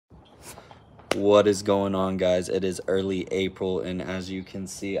What is going on, guys? It is early April, and as you can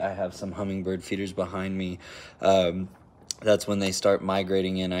see, I have some hummingbird feeders behind me. That's when they start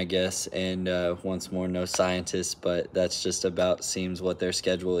migrating in, I guess, and once more, no scientists, but that's just about seems what their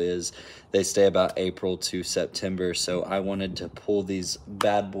schedule is. They stay about April to September, so I wanted to pull these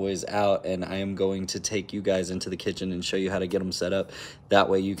bad boys out, and I am going to take you guys into the kitchen and show you how to get them set up. That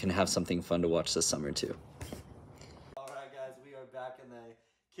way you can have something fun to watch this summer, too. All right, guys, we are back in the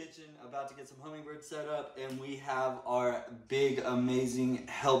kitchen about to get some hummingbirds set up, and we have our big amazing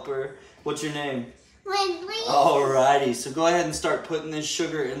helper. What's your name? Lindley. Alrighty, so go ahead and start putting this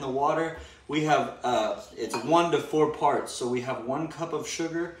sugar in the water. We have it's 1 to 4 parts, so we have 1 cup of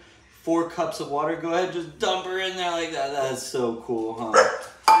sugar, 4 cups of water. Go ahead, just dump her in there like that. That's so cool,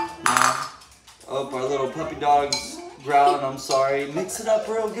 huh? Oh, our little puppy dog's growling. I'm sorry. Mix it up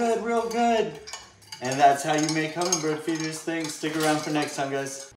real good, real good. And that's how you make hummingbird feeders. Things. Stick around for next time, guys.